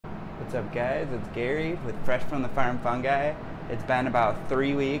What's up, guys? It's Gary with Fresh from the Farm Fungi. It's been about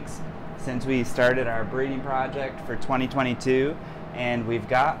 3 weeks since we started our breeding project for 2022, and we've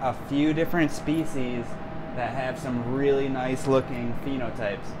got a few different species that have some really nice looking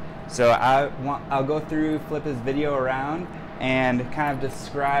phenotypes. So I'll go through, flip this video around, and kind of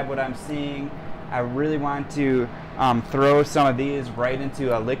describe what I'm seeing. I really want to throw some of these right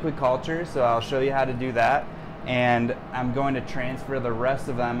into a liquid culture, so I'll show you how to do that. And I'm going to transfer the rest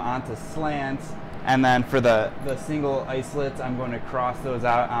of them onto slants, and then for the single isolates I'm going to cross those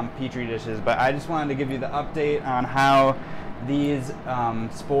out on petri dishes. But I just wanted to give you the update on how these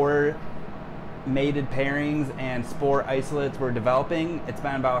spore mated pairings and spore isolates were developing. It's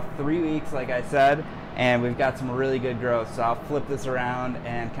been about 3 weeks, like I said, and we've got some really good growth. So I'll flip this around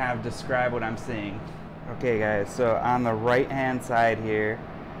and kind of describe what I'm seeing. Okay guys, so on the right hand side here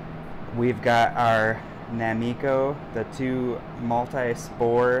we've got our Nameko, the two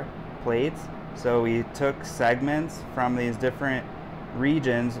multi-spore plates. So we took segments from these different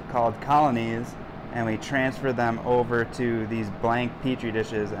regions called colonies and we transferred them over to these blank petri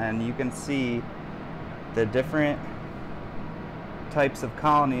dishes, and you can see the different types of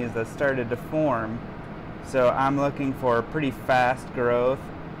colonies that started to form. So I'm looking for pretty fast growth,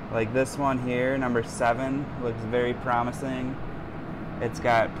 like this one here, number 7, looks very promising. It's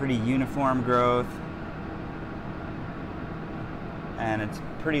got pretty uniform growth, and it's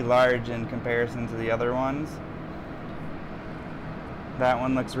pretty large in comparison to the other ones. That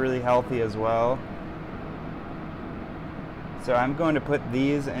one looks really healthy as well. So I'm going to put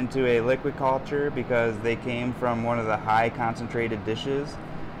these into a liquid culture because they came from one of the high concentrated dishes,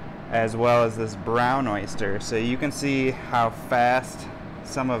 as well as this brown oyster. So you can see how fast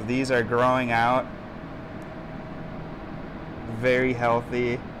some of these are growing out. Very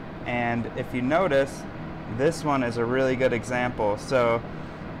healthy. And if you notice, this one is a really good example. So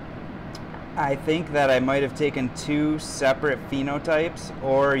I think that I might have taken 2 separate phenotypes,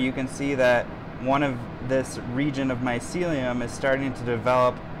 or you can see that one of this region of Mycelium is starting to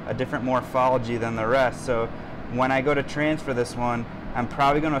develop a different morphology than the rest. So when I go to transfer this one, I'm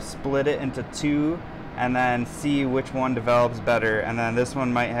probably going to split it into 2 and then see which one develops better. And then this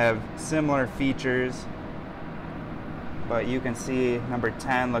one might have similar features, but you can see number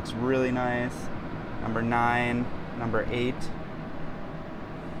 10 looks really nice. Number 9, number 8.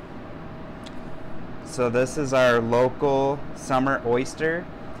 So this is our local summer oyster,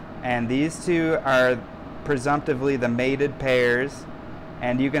 and these two are presumptively the mated pairs,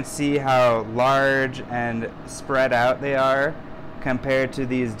 and you can see how large and spread out they are compared to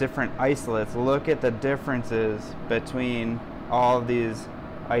these different isolates. Look at the differences between all of these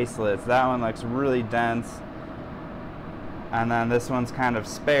isolates. That one looks really dense, and then this one's kind of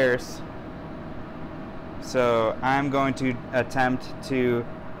sparse. So I'm going to attempt to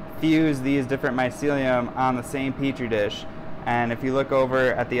fuse these different mycelium on the same petri dish, and if you look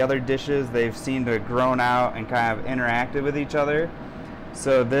over at the other dishes, they've seemed to have grown out and kind of interacted with each other.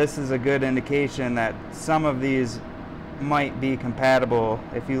 So this is a good indication that some of these might be compatible.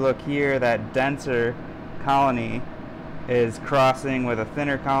 If you look here, that denser colony is crossing with a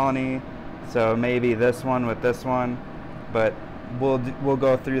thinner colony, so maybe this one with this one, but we'll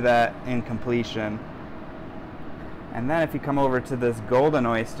go through that in completion. And then if you come over to this golden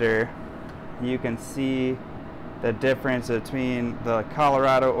oyster, you can see the difference between the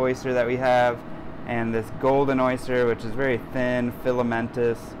Colorado oyster that we have and this golden oyster, which is very thin,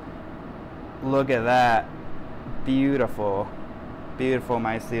 filamentous. Look at that. Beautiful, beautiful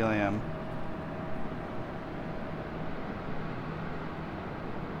mycelium.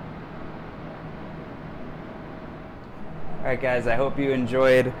 Alright guys, I hope you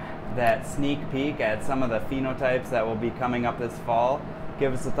enjoyed that sneak peek at some of the phenotypes that will be coming up this fall.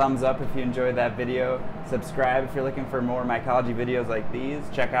 Give us a thumbs up if you enjoyed that video. Subscribe if you're looking for more mycology videos like these.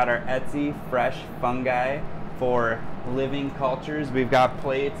 Check out our Etsy, Fresh Fungi, for living cultures. We've got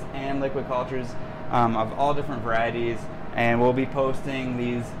plates and liquid cultures of all different varieties, and we'll be posting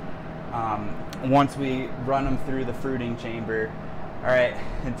these once we run them through the fruiting chamber. Alright,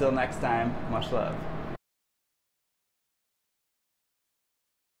 until next time, much love.